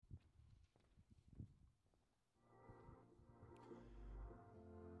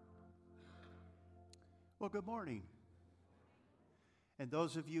Well, good morning. And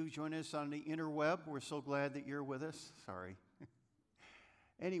those of you joining us on the interweb, we're so glad that you're with us. Sorry.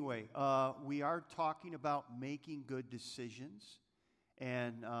 Anyway, we are talking about making good decisions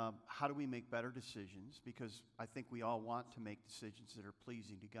and how do we make better decisions, because I think we all want to make decisions that are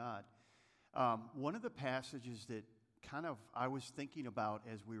pleasing to God. One of the passages that kind of I was thinking about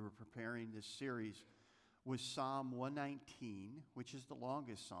as we were preparing this series was Psalm 119, which is the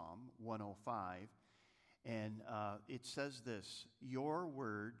longest psalm, 105. And it says this: "Your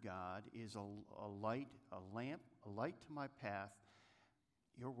word, God, is a light, a lamp, a light to my path.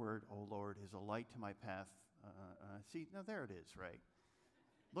 Your word, O Lord, is a light to my path." See, now there it is, right?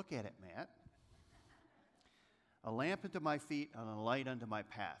 Look at it, Matt. "A lamp unto my feet and a light unto my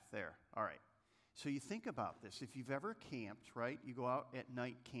path." There. All right. So you think about this. If you've ever camped, right? You go out at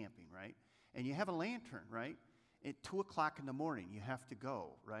night camping, right? And you have a lantern, right? At 2 o'clock in the morning, you have to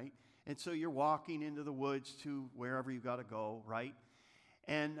go, right? And so you're walking into the woods to wherever you got to go, right?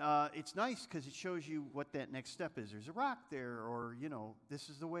 And it's nice because it shows you what that next step is. There's a rock there, or, this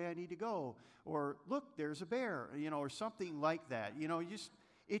is the way I need to go. Or, look, there's a bear, or something like that.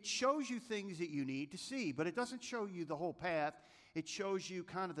 It shows you things that you need to see, but it doesn't show you the whole path. It shows you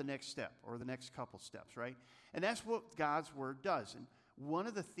kind of the next step or the next couple steps, right? And that's what God's Word does. And one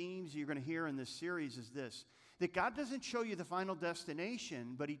of the themes you're going to hear in this series is this: that God doesn't show you the final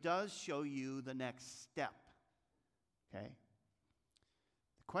destination, but He does show you the next step. Okay?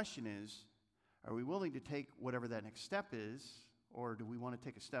 The question is, are we willing to take whatever that next step is, or do we want to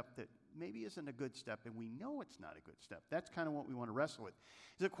take a step that maybe isn't a good step and we know it's not a good step? That's kind of what we want to wrestle with.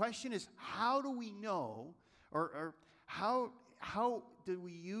 The question is, how do we know, or how do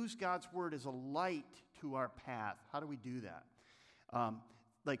we use God's Word as a light to our path? How do we do that?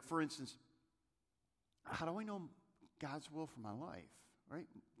 Like, for instance, how do I know God's will for my life, right?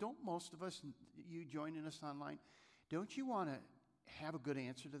 Don't most of us, you joining us online, don't you want to have a good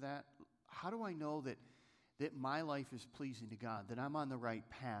answer to that? How do I know that my life is pleasing to God, that I'm on the right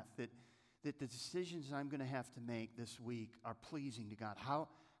path, that the decisions I'm going to have to make this week are pleasing to God?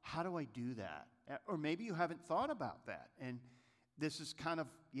 How do I do that? Or maybe you haven't thought about that, and this is kind of,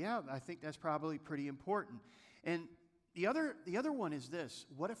 I think that's probably pretty important. And the other one is this: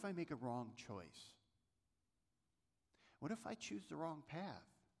 what if I make a wrong choice? What if I choose the wrong path?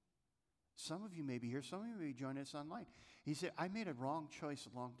 Some of you may be here, some of you may be joining us online. He said, I made a wrong choice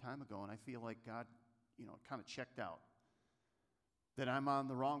a long time ago, and I feel like God, kind of checked out. That I'm on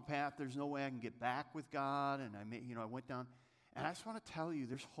the wrong path. There's no way I can get back with God, and I went down. And I just want to tell you,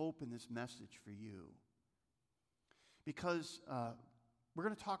 there's hope in this message for you. Because we're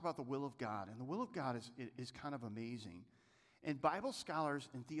going to talk about the will of God, and the will of God is kind of amazing. And Bible scholars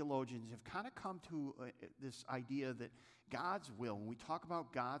and theologians have kind of come to this idea that God's will, when we talk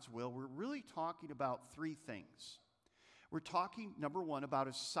about God's will, we're really talking about three things. We're talking, number one, about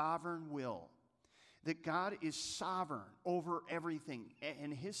His sovereign will. That God is sovereign over everything,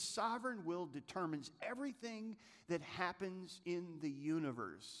 and His sovereign will determines everything that happens in the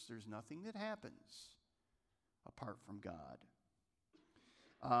universe. There's nothing that happens apart from God.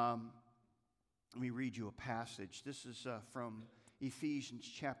 Let me read you a passage. This is from Ephesians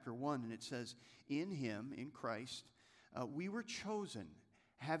chapter 1, and it says, "In Him, in Christ, we were chosen,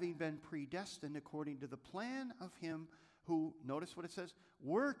 having been predestined according to the plan of Him who," notice what it says,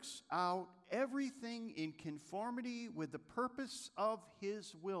 "works out everything in conformity with the purpose of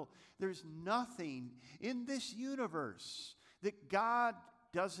His will." There's nothing in this universe that God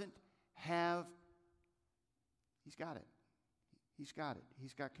doesn't have. He's got it. He's got it.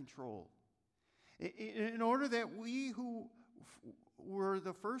 He's got control. In order that we who were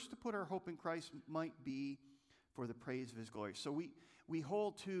the first to put our hope in Christ might be for the praise of His glory. So we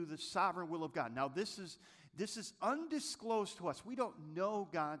hold to the sovereign will of God. Now this is undisclosed to us. We don't know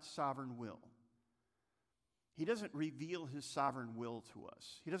God's sovereign will. He doesn't reveal His sovereign will to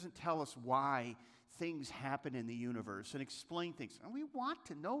us. He doesn't tell us why things happen in the universe and explain things. And we want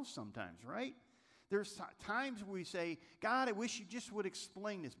to know sometimes, right? There's times where we say, God, I wish you just would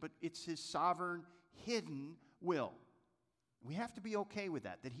explain this, but it's His sovereign, hidden will. We have to be okay with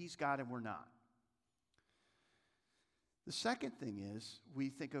that He's God and we're not. The second thing is, we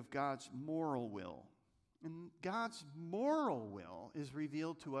think of God's moral will. And God's moral will is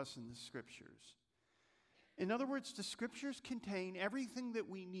revealed to us in the Scriptures. In other words, the Scriptures contain everything that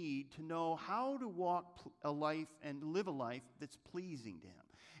we need to know how to walk a life and live a life that's pleasing to Him.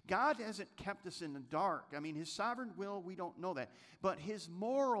 God hasn't kept us in the dark. I mean, his sovereign will, we don't know that. But his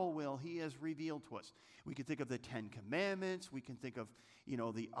moral will, he has revealed to us. We can think of the Ten Commandments. We can think of,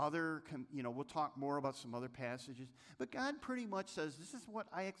 the other, we'll talk more about some other passages. But God pretty much says, this is what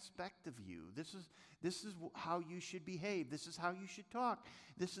I expect of you. This is how you should behave. This is how you should talk.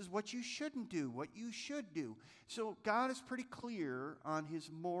 This is what you shouldn't do, what you should do. So God is pretty clear on his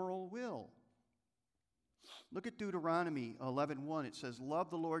moral will. Look at Deuteronomy 11:1. It says, love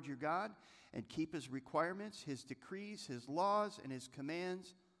the Lord your God and keep his requirements, his decrees, his laws, and his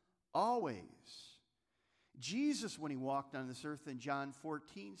commands always. Jesus, when he walked on this earth in John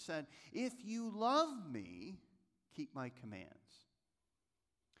 14, said, if you love me, keep my commands.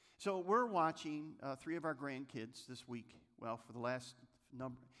 So we're watching 3 of our grandkids this week. Well, for the last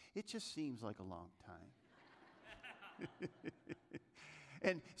number, it just seems like a long time.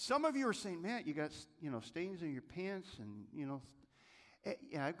 And some of you are saying, Matt, you got, stains in your pants and,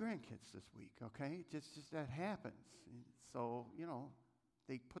 yeah, I have grandkids this week, okay? Just that happens. And so,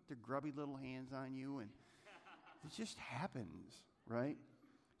 they put their grubby little hands on you and it just happens, right?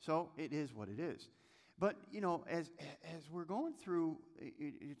 So it is what it is. But, as we're going through,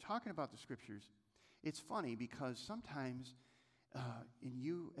 you're talking about the scriptures, it's funny because sometimes,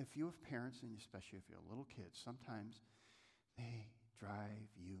 if you have parents, and especially if you have little kids, sometimes they drive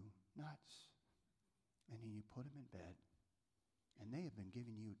you nuts. And then you put them in bed, and they have been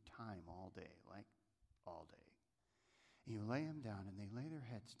giving you time all day, like all day. And you lay them down, and they lay their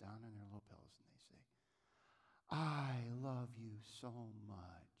heads down on their little pillows, and they say, I love you so much.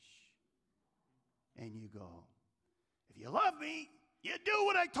 And you go, if you love me, you do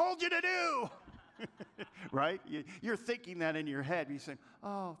what I told you to do. Right? You're thinking that in your head. You're saying,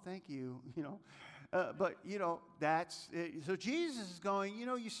 oh, thank you, But, that's it. So Jesus is going,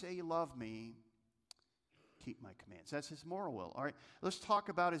 you say you love me, keep my commands. That's his moral will. All right, let's talk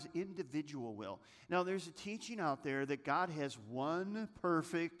about his individual will. Now, there's a teaching out there that God has one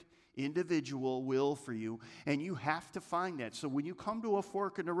perfect individual will for you, and you have to find that. So when you come to a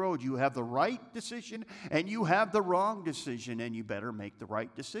fork in the road, you have the right decision and you have the wrong decision, and you better make the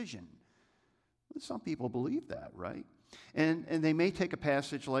right decision. Some people believe that, right? And they may take a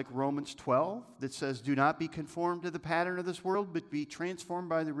passage like Romans 12 that says, do not be conformed to the pattern of this world, but be transformed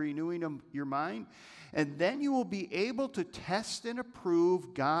by the renewing of your mind. And then you will be able to test and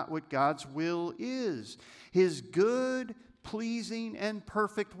approve what God's will is, his good, pleasing, and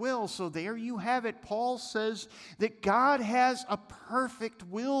perfect will. So there you have it. Paul says that God has a perfect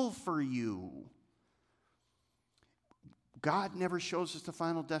will for you. God never shows us the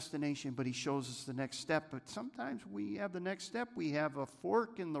final destination, but he shows us the next step. But sometimes we have the next step. We have a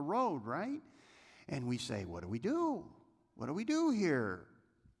fork in the road, right? And we say, what do we do? What do we do here?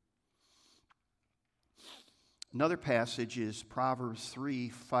 Another passage is Proverbs 3,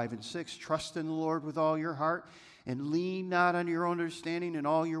 5, and 6. Trust in the Lord with all your heart and lean not on your own understanding. In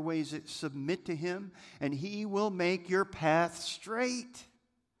all your ways submit to him, and he will make your path straight.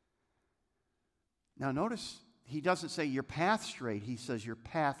 Now notice, he doesn't say your path straight. He says your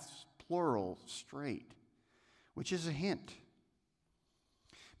paths, plural, straight, which is a hint.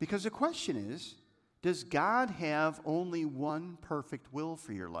 Because the question is, does God have only one perfect will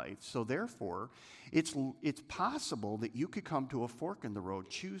for your life? So therefore, it's possible that you could come to a fork in the road,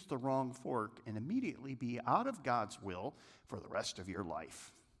 choose the wrong fork, and immediately be out of God's will for the rest of your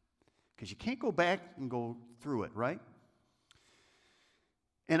life. Because you can't go back and go through it, right?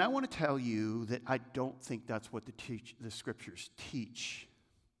 And I want to tell you that I don't think that's what the scriptures teach.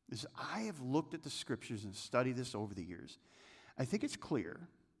 I have looked at the scriptures and studied this over the years. I think it's clear,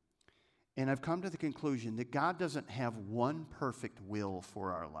 and I've come to the conclusion that God doesn't have one perfect will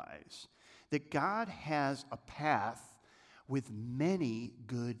for our lives. That God has a path with many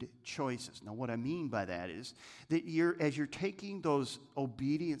good choices. Now, what I mean by that is that as you're taking those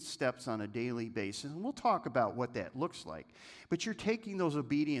obedient steps on a daily basis, and we'll talk about what that looks like, but you're taking those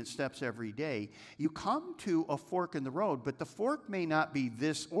obedient steps every day, you come to a fork in the road, but the fork may not be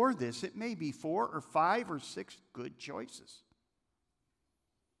this or this. It may be 4 or 5 or 6 good choices.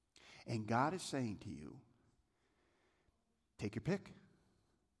 And God is saying to you, take your pick.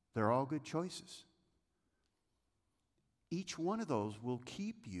 They're all good choices. Each one of those will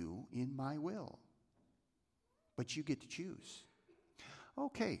keep you in my will. But you get to choose.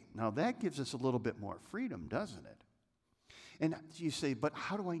 Okay, now that gives us a little bit more freedom, doesn't it? And you say, but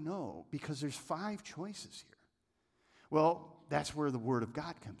how do I know? Because there's 5 choices here. Well, that's where the Word of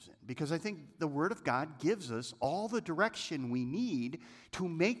God comes in. Because I think the Word of God gives us all the direction we need to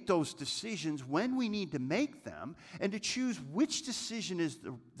make those decisions when we need to make them and to choose which decision is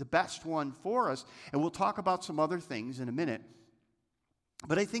the best one for us. And we'll talk about some other things in a minute.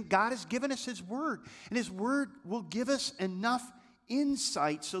 But I think God has given us His Word, and His Word will give us enough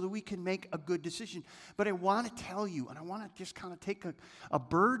insight so that we can make a good decision. But I want to tell you, and I want to just kind of take a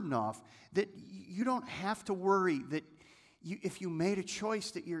burden off, that you don't have to worry that if you made a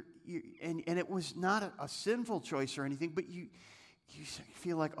choice that and it was not a sinful choice or anything, but you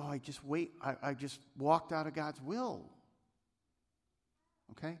feel like, oh, I just walked out of God's will.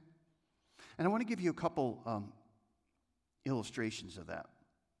 Okay? And I want to give you a couple illustrations of that.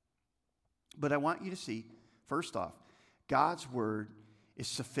 But I want you to see, first off, God's Word is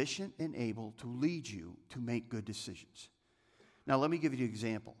sufficient and able to lead you to make good decisions. Now, let me give you an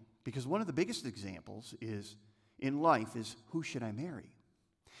example, because one of the biggest examples in life is, who should I marry?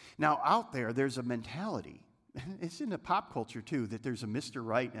 Now, out there's a mentality, it's in the pop culture too, that there's a Mr.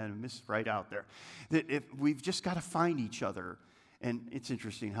 Right and a Miss Right out there, that if we've just got to find each other. And it's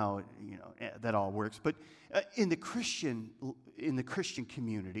interesting how that all works. But in the Christian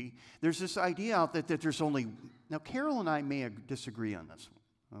community, there's this idea out there that there's only. Now, Carol and I may disagree on this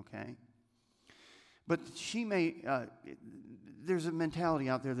one, okay? But she may. There's a mentality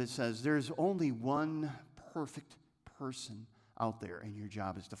out there that says there's only one perfect person out there, and your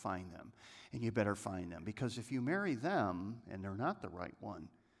job is to find them, and you better find them, because if you marry them and they're not the right one,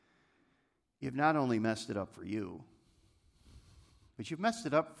 you've not only messed it up for you, but you've messed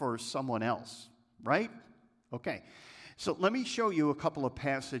it up for someone else, right? Okay. So let me show you a couple of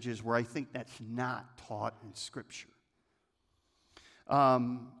passages where I think that's not taught in Scripture.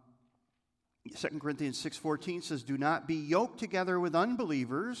 2 Corinthians 6:14 says, "Do not be yoked together with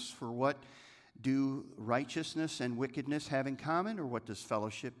unbelievers, for what do righteousness and wickedness have in common, or what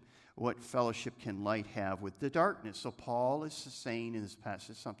fellowship can light have with the darkness?" So Paul is saying in this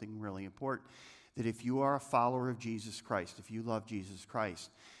passage something really important, that if you are a follower of Jesus Christ, if you love Jesus Christ,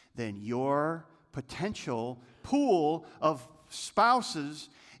 then your potential pool of spouses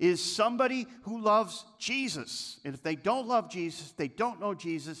is somebody who loves Jesus. And if they don't love Jesus, they don't know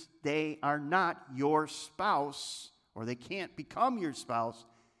Jesus, they are not your spouse, or they can't become your spouse.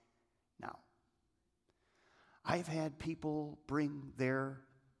 Now, I've had people bring their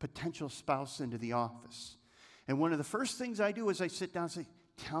potential spouse into the office. And one of the first things I do is I sit down and say,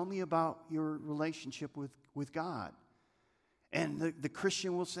 tell me about your relationship with God. And the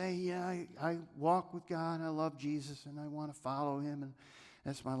Christian will say, yeah, I walk with God, I love Jesus, and I want to follow Him, and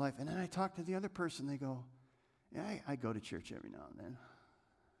that's my life. And then I talk to the other person, they go, yeah, I go to church every now and then.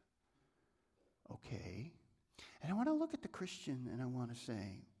 Okay. And I want to look at the Christian, and I want to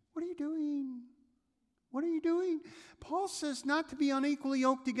say, what are you doing? What are you doing? Paul says not to be unequally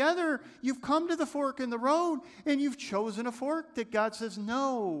yoked together. You've come to the fork in the road, and you've chosen a fork that God says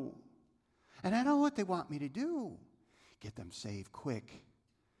no. And I know what they want me to do. Get them saved quick.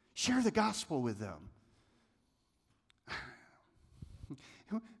 Share the gospel with them.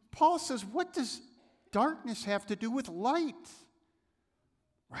 Paul says, what does darkness have to do with light?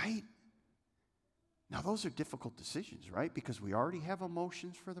 Right? Now, those are difficult decisions, right? Because we already have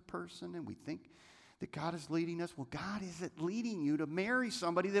emotions for the person, and we think that God is leading us. Well, God isn't leading you to marry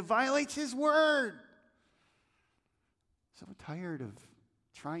somebody that violates His Word. So tired of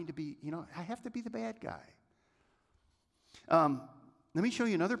trying to be, I have to be the bad guy. Let me show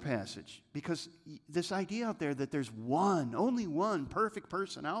you another passage, because this idea out there that there's only one perfect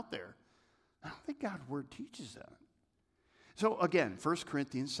person out there, I don't think God's Word teaches that. So again, 1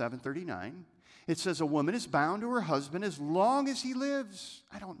 Corinthians 7:39, it says, a woman is bound to her husband as long as he lives.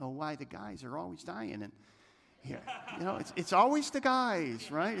 I don't know why the guys are always dying. And it's always the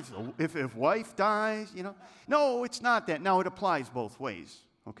guys, right? If wife dies, No, it's not that. Now, it applies both ways,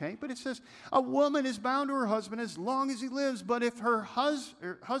 okay? But it says, a woman is bound to her husband as long as he lives. But if her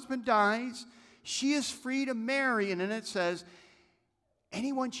husband dies, she is free to marry. And then it says,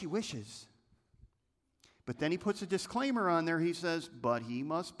 anyone she wishes. But then he puts a disclaimer on there. He says, but he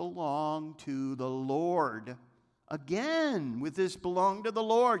must belong to the Lord. Again, with this belong to the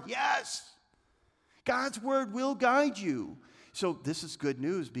Lord. Yes, God's Word will guide you. So this is good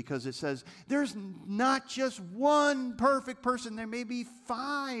news, because it says there's not just one perfect person. There may be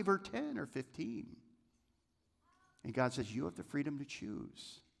 5 or 10 or 15. And God says you have the freedom to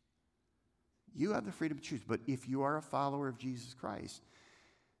choose. You have the freedom to choose. But if you are a follower of Jesus Christ,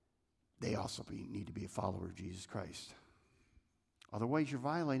 they also need to be a follower of Jesus Christ. Otherwise, you're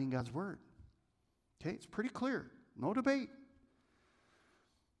violating God's Word. Okay, it's pretty clear. No debate.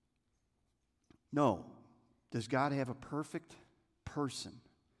 No. Does God have a perfect person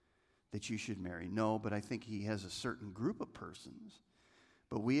that you should marry? No, but I think He has a certain group of persons.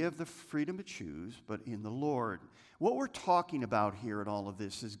 But we have the freedom to choose, but in the Lord. What we're talking about here in all of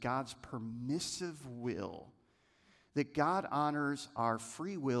this is God's permissive will that God honors our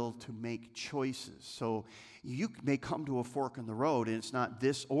free will to make choices. So you may come to a fork in the road, and it's not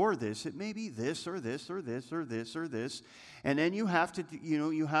this or this. It may be this or this or this or this or this. And then you have to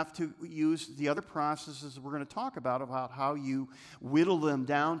use the other processes we're going to talk about how you whittle them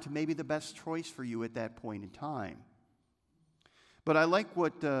down to maybe the best choice for you at that point in time. But I like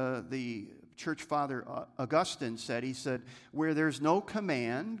what the church father Augustine said. He said, where there's no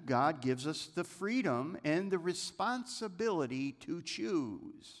command, God gives us the freedom and the responsibility to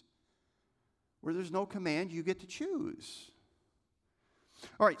choose. Where there's no command, you get to choose.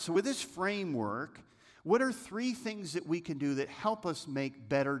 All right, so with this framework, what are 3 things that we can do that help us make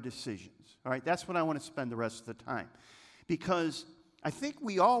better decisions? All right, that's what I want to spend the rest of the time. Because I think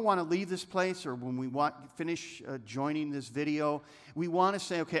we all want to leave this place, or when we finish joining this video, we want to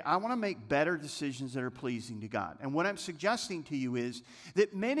say, okay, I want to make better decisions that are pleasing to God. And what I'm suggesting to you is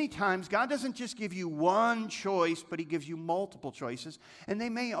that many times God doesn't just give you one choice, but He gives you multiple choices, and they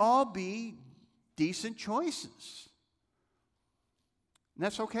may all be decent choices. And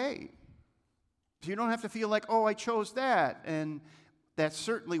that's okay. So you don't have to feel like, oh, I chose that, and that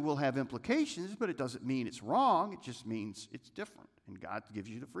certainly will have implications, but it doesn't mean it's wrong. It just means it's different. And God gives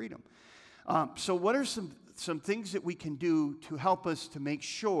you the freedom. So what are some things that we can do to help us to make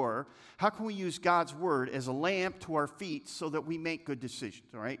sure, how can we use God's Word as a lamp to our feet so that we make good decisions,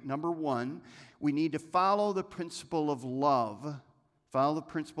 all right? Number 1, we need to follow the principle of love. Follow the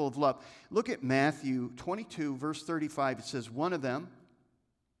principle of love. Look at Matthew 22, verse 35. It says, one of them,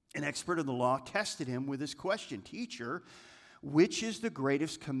 an expert of the law, tested him with this question, Teacher, which is the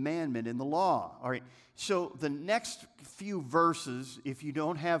greatest commandment in the law? All right, so the next few verses, if you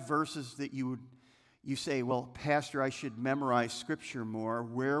don't have verses that you say, well, Pastor, I should memorize Scripture more,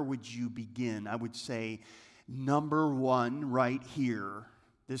 where would you begin? I would say, number 1, right here.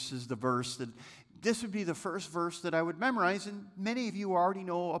 This is the verse this would be the first verse that I would memorize, and many of you already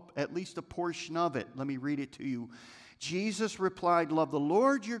know at least a portion of it. Let me read it to you. Jesus replied, love the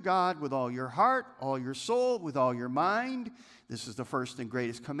Lord your God with all your heart, all your soul, with all your mind. This is the first and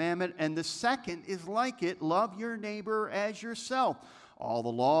greatest commandment. And the second is like it, love your neighbor as yourself. All the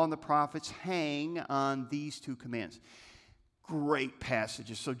law and the prophets hang on these 2 commands. Great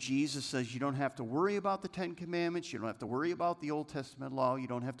passages. So Jesus says you don't have to worry about the 10 commandments. You don't have to worry about the Old Testament law. You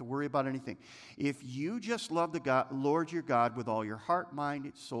don't have to worry about anything. If you just love the Lord your God with all your heart, mind,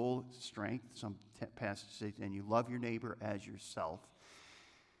 soul, strength, some passages say, and you love your neighbor as yourself,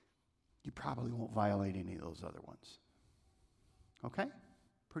 you probably won't violate any of those other ones. Okay?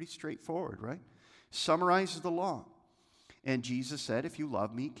 Pretty straightforward, right? Summarizes the law. And Jesus said, if you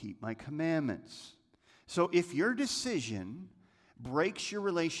love me, keep my commandments. So if your decision breaks your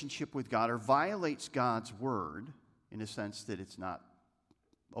relationship with God or violates God's word, in a sense that it's not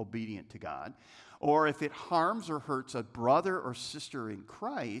obedient to God, or if it harms or hurts a brother or sister in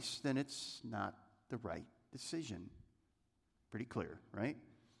Christ, then it's not the right decision. Pretty clear, right?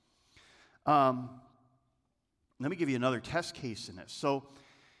 Let me give you another test case in this. So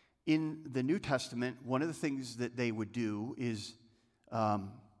in the New Testament, one of the things that they would do is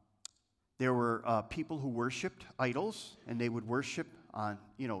there were people who worshipped idols, and they would worship on,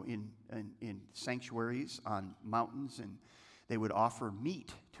 in sanctuaries on mountains, and they would offer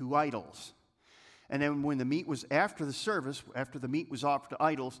meat to idols. And then when the meat was after the service, after the meat was offered to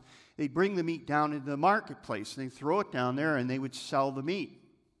idols, they'd bring the meat down into the marketplace, and they'd throw it down there, and they would sell the meat.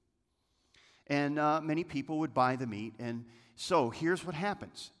 And many people would buy the meat. And so here's what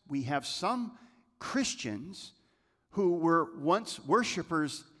happens. We have some Christians who were once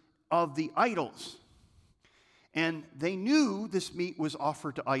worshipers of the idols. And they knew this meat was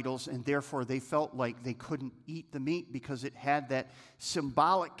offered to idols, and therefore they felt like they couldn't eat the meat because it had that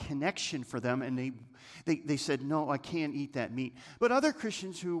symbolic connection for them, and they said, no, I can't eat that meat. But other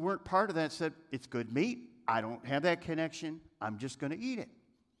Christians who weren't part of that said, it's good meat, I don't have that connection, I'm just going to eat it.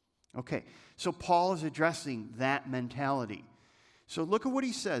 Okay, so Paul is addressing that mentality. So look at what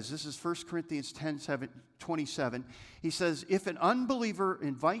he says. This is 1 Corinthians 10:27. He says, if an unbeliever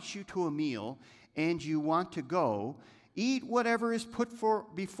invites you to a meal and you want to go, eat whatever is put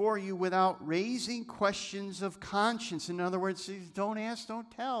before you without raising questions of conscience. In other words, don't ask, don't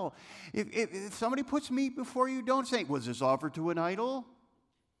tell. If somebody puts meat before you, don't say, was this offered to an idol?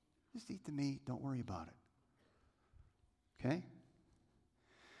 Just eat the meat. Don't worry about it. Okay?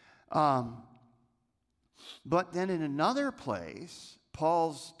 But then in another place,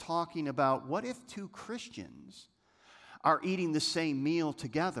 Paul's talking about what if 2 Christians are eating the same meal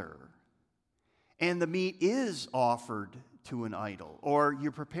together and the meat is offered to an idol, or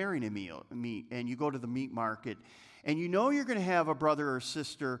you're preparing a meat, and you go to the meat market, and you know you're going to have a brother or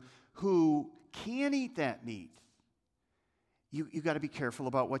sister who can't eat that meat. you got to be careful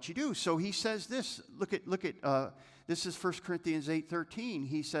about what you do. So he says this. Look at this is 1 Corinthians 8:13.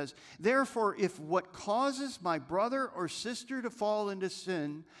 He says, therefore, if what causes my brother or sister to fall into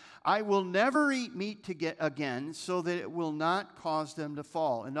sin, I will never eat meat again, so that it will not cause them to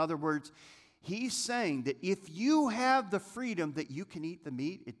fall. In other words, he's saying that if you have the freedom that you can eat the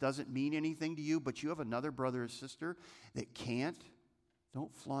meat, it doesn't mean anything to you, but you have another brother or sister that can't,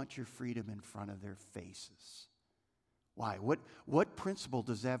 don't flaunt your freedom in front of their faces. Why? What principle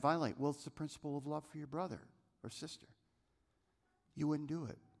does that violate? Well, it's the principle of love for your brother or sister. You wouldn't do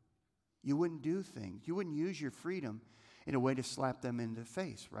it. You wouldn't do things. You wouldn't use your freedom in a way to slap them in the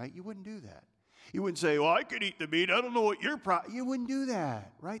face, right? You wouldn't do that. You wouldn't say, well, I could eat the meat. I don't know what your problem. You wouldn't do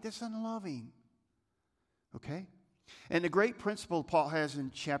that, right? That's unloving. Okay? And the great principle Paul has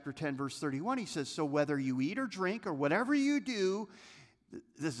in chapter 10, verse 31, he says, so whether you eat or drink or whatever you do,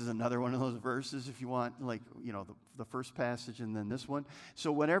 this is another one of those verses if you want, like, the first passage and then this one.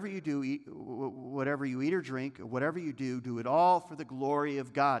 So whatever you do, whatever you eat or drink, whatever you do it all for the glory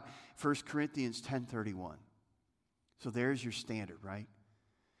of God. 1 Corinthians 10:31. So there's your standard, right?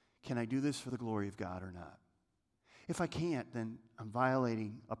 Can I do this for the glory of God or not? If I can't, then I'm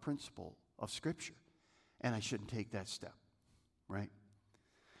violating a principle of Scripture, and I shouldn't take that step, right?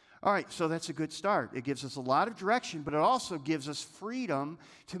 All right, so that's a good start. It gives us a lot of direction, but it also gives us freedom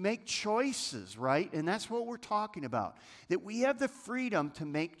to make choices, right? And that's what we're talking about, that we have the freedom to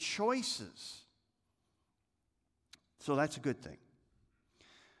make choices. So that's a good thing.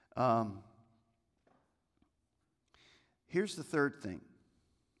 Here's the third thing.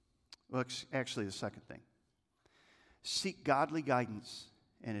 Well, actually, the second thing. Seek godly guidance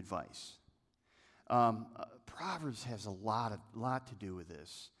and advice. Proverbs has a lot to do with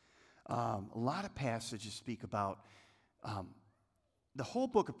this. A lot of passages speak about the whole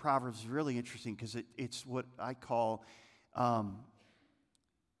book of Proverbs is really interesting because it's what I call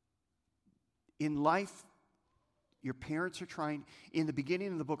in life. Your parents are trying. In the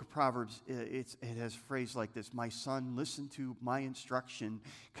beginning of the book of Proverbs, it has a phrase like this: "My son, listen to my instruction,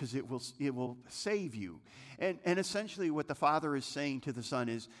 because it will save you." And essentially, what the father is saying to the son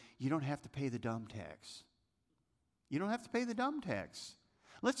is, "You don't have to pay the dumb tax. You don't have to pay the dumb tax.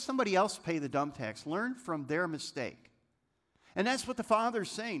 Let somebody else pay the dumb tax. Learn from their mistake." And that's what the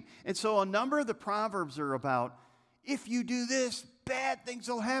father's saying. And so, a number of the Proverbs are about, if you do this, bad things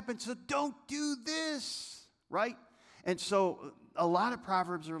will happen. So don't do this, right? And so a lot of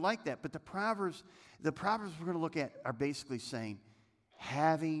Proverbs are like that. But the Proverbs we're going to look at are basically saying,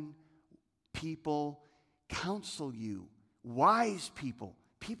 having people counsel you, wise people,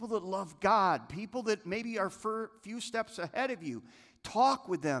 people that love God, people that maybe are a few steps ahead of you. Talk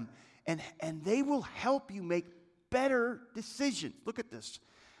with them, and they will help you make better decisions. Look at this.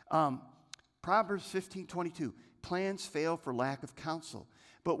 Proverbs 15:22. Plans fail for lack of counsel,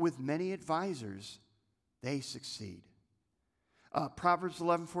 but with many advisors, they succeed. Proverbs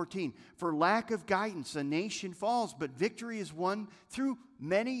 11:14. For lack of guidance, a nation falls, but victory is won through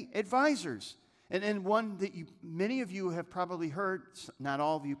many advisors. And one that many of you have probably heard, not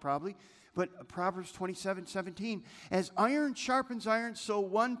all of you probably, but Proverbs 27:17. As iron sharpens iron, so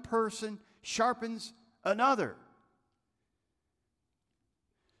one person sharpens another.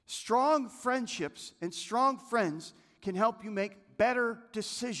 Strong friendships and strong friends can help you make better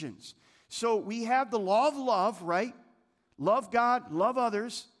decisions. So we have the law of love, right? Love God, love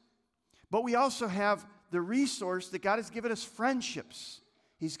others. But we also have the resource that God has given us, friendships.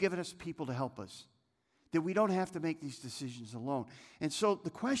 He's given us people to help us, that we don't have to make these decisions alone. And so the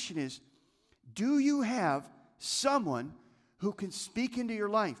question is, do you have someone who can speak into your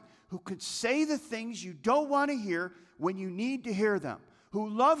life, who can say the things you don't want to hear when you need to hear them, who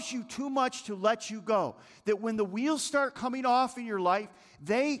loves you too much to let you go, that when the wheels start coming off in your life,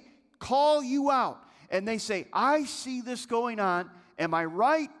 they call you out and they say, I see this going on. Am I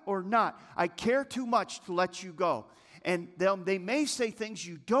right or not? I care too much to let you go. And they may say things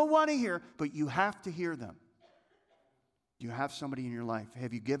you don't want to hear, but you have to hear them. Do you have somebody in your life?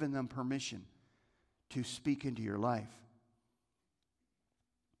 Have you given them permission to speak into your life?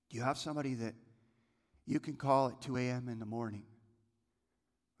 Do you have somebody that you can call at 2 a.m. in the morning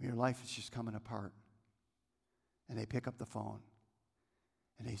when your life is just coming apart, and they pick up the phone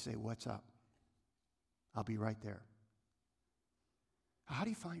and they say, what's up? I'll be right there. How do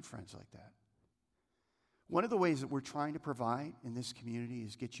you find friends like that? One of the ways that we're trying to provide in this community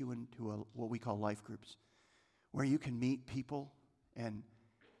is get you into what we call life groups, where you can meet people and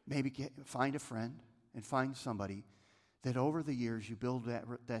maybe find a friend and find somebody that over the years you build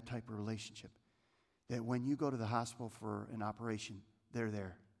that type of relationship, that when you go to the hospital for an operation, they're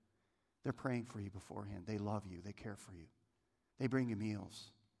there. They're praying for you beforehand. They love you. They care for you. They bring you meals.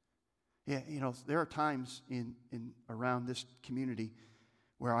 Yeah, there are times in around this community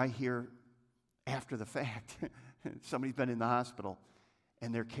where I hear after the fact, somebody's been in the hospital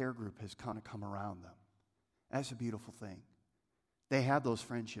and their care group has kind of come around them. That's a beautiful thing. They have those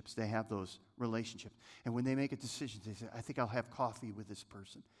friendships. They have those relationships. And when they make a decision, they say, I think I'll have coffee with this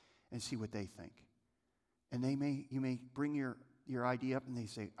person and see what they think. And you may bring your idea up and they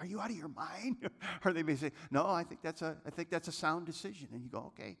say, are you out of your mind? Or they may say, no, I think that's a sound decision. And you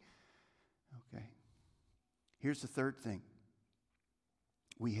go, okay. Here's the third thing.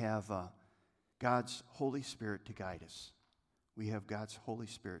 We have God's Holy Spirit to guide us. We have God's Holy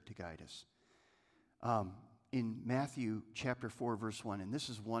Spirit to guide us. In Matthew chapter 4, verse 1, and this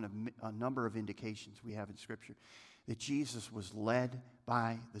is one of a number of indications we have in Scripture, that Jesus was led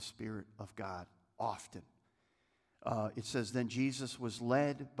by the Spirit of God often. It says, then Jesus was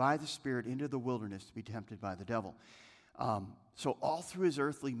led by the Spirit into the wilderness to be tempted by the devil. So all through his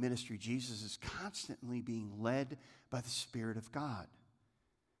earthly ministry, Jesus is constantly being led by the Spirit of God.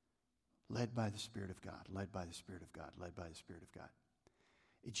 Led by the Spirit of God, led by the Spirit of God, led by the Spirit of God.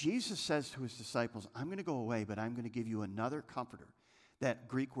 Jesus says to his disciples, I'm going to go away, but I'm going to give you another comforter. That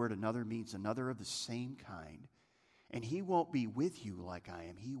Greek word another means another of the same kind. And he won't be with you like I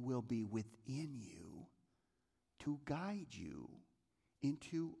am. He will be within you to guide you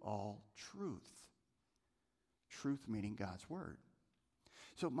into all truth. Truth meaning God's word.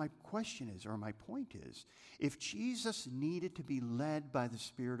 So my question is, or my point is, if Jesus needed to be led by the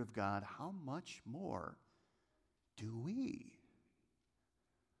Spirit of God, how much more do we?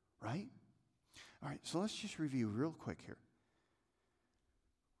 Right? All right, so let's just review real quick here.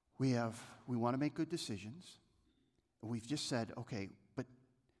 We want to make good decisions. We've just said, okay, but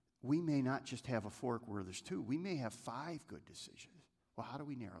we may not just have a fork where there's two. We may have 5 good decisions. Well, how do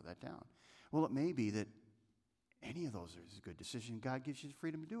we narrow that down? Well, it may be that any of those is a good decision. God gives you the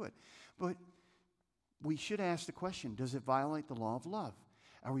freedom to do it. But we should ask the question, does it violate the law of love?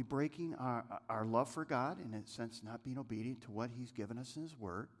 Are we breaking our love for God, in a sense, not being obedient to what he's given us in his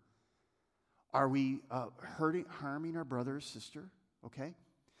word? Are we harming our brother or sister? Okay.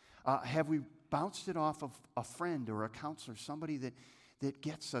 Have we bounced it off of a friend or a counselor, somebody that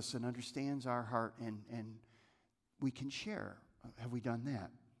gets us and understands our heart and we can share? Have we done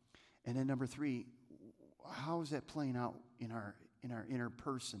that? And then number 3, how is that playing out in our inner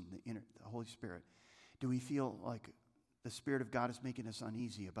person, the Holy Spirit? Do we feel like the Spirit of God is making us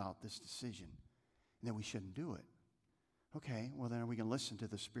uneasy about this decision and that we shouldn't do it? Okay, well then are we going to listen to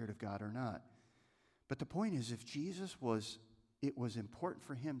the Spirit of God or not? But the point is, if it was important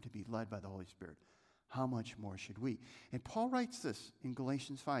for him to be led by the Holy Spirit, how much more should we? And Paul writes this in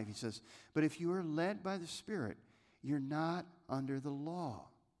Galatians 5. He says, but if you are led by the Spirit, you're not under the law.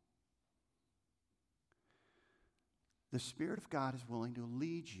 The Spirit of God is willing to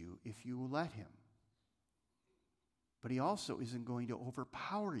lead you if you will let him. But he also isn't going to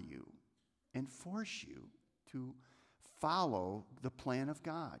overpower you and force you to follow the plan of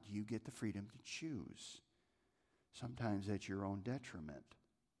God. You get the freedom to choose, sometimes at your own detriment.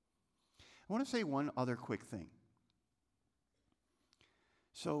 I want to say one other quick thing.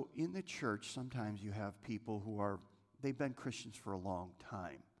 So in the church, sometimes you have people they've been Christians for a long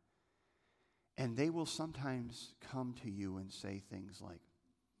time. And they will sometimes come to you and say things like,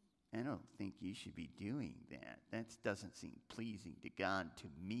 I don't think you should be doing that. That doesn't seem pleasing to God to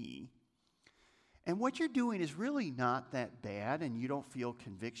me. And what you're doing is really not that bad, and you don't feel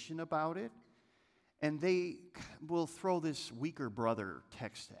conviction about it. And they will throw this weaker brother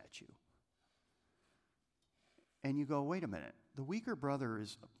text at you. And you go, wait a minute. The weaker brother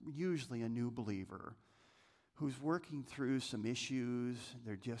is usually a new believer who's working through some issues.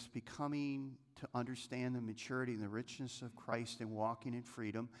 They're just becoming to understand the maturity and the richness of Christ and walking in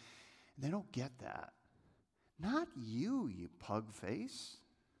freedom. And they don't get that. Not you, you pug face.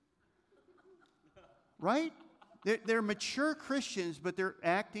 Right? They're mature Christians, but they're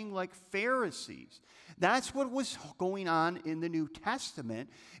acting like Pharisees. That's what was going on in the New Testament,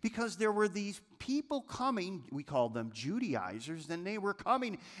 because there were these people coming, we called them Judaizers, and they were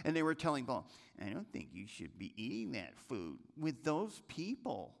coming and they were telling Paul, I don't think you should be eating that food with those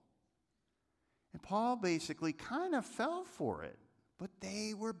people. And Paul basically kind of fell for it, but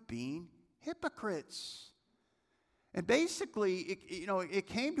they were being hypocrites. And basically, it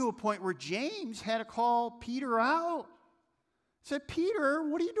came to a point where James had to call Peter out. He said, Peter,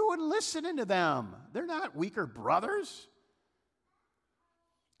 what are you doing listening to them? They're not weaker brothers.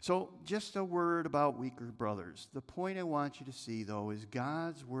 So just a word about weaker brothers. The point I want you to see, though, is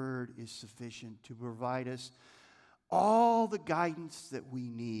God's word is sufficient to provide us all the guidance that we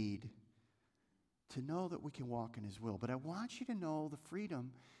need to know that we can walk in his will. But I want you to know the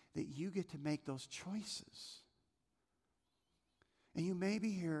freedom that you get to make those choices. And you may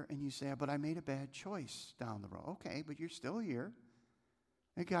be here and you say, but I made a bad choice down the road. Okay, but you're still here.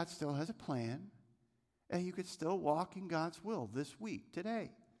 And God still has a plan. And you could still walk in God's will this week,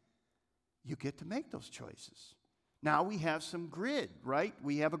 today. You get to make those choices. Now we have some grid, right?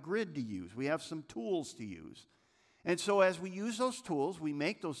 We have a grid to use. We have some tools to use. And so as we use those tools, we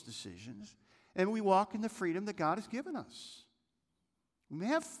make those decisions, and we walk in the freedom that God has given us. We may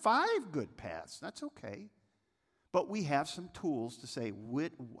have 5 good paths. That's okay. But we have some tools to say,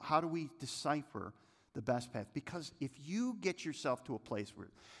 how do we decipher the best path? Because if you get yourself to a place where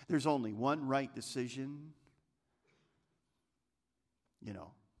there's only one right decision,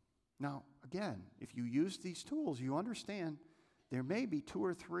 Now, again, if you use these tools, you understand there may be 2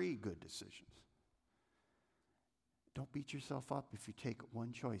 or 3 good decisions. Don't beat yourself up if you take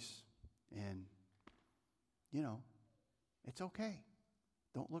one choice. And, it's okay.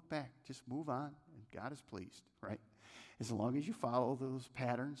 Don't look back. Just move on, and God is pleased, right? As long as you follow those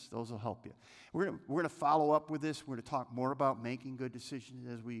patterns, those will help you. We're going to follow up with this. We're going to talk more about making good decisions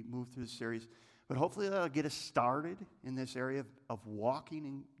as we move through the series. But hopefully that'll get us started in this area of walking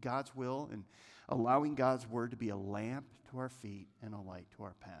in God's will and allowing God's word to be a lamp to our feet and a light to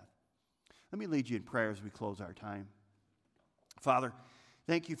our path. Let me lead you in prayer as we close our time. Father,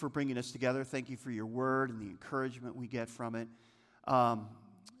 thank you for bringing us together. Thank you for your word and the encouragement we get from it.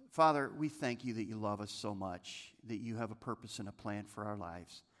 Father, we thank you that you love us so much, that you have a purpose and a plan for our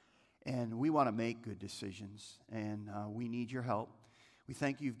lives. And we want to make good decisions, and we need your help. We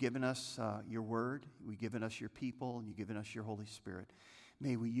thank you've given us your word, you've given us your people, and you've given us your Holy Spirit.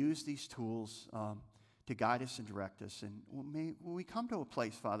 May we use these tools to guide us and direct us. And when we come to a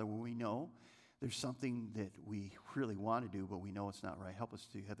place, Father, where we know there's something that we really want to do, but we know it's not right, help us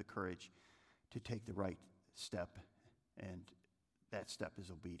to have the courage to take the right step, and that step is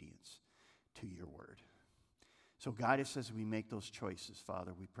obedience to your word. So guide us as we make those choices,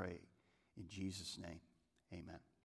 Father, we pray in Jesus' name. Amen.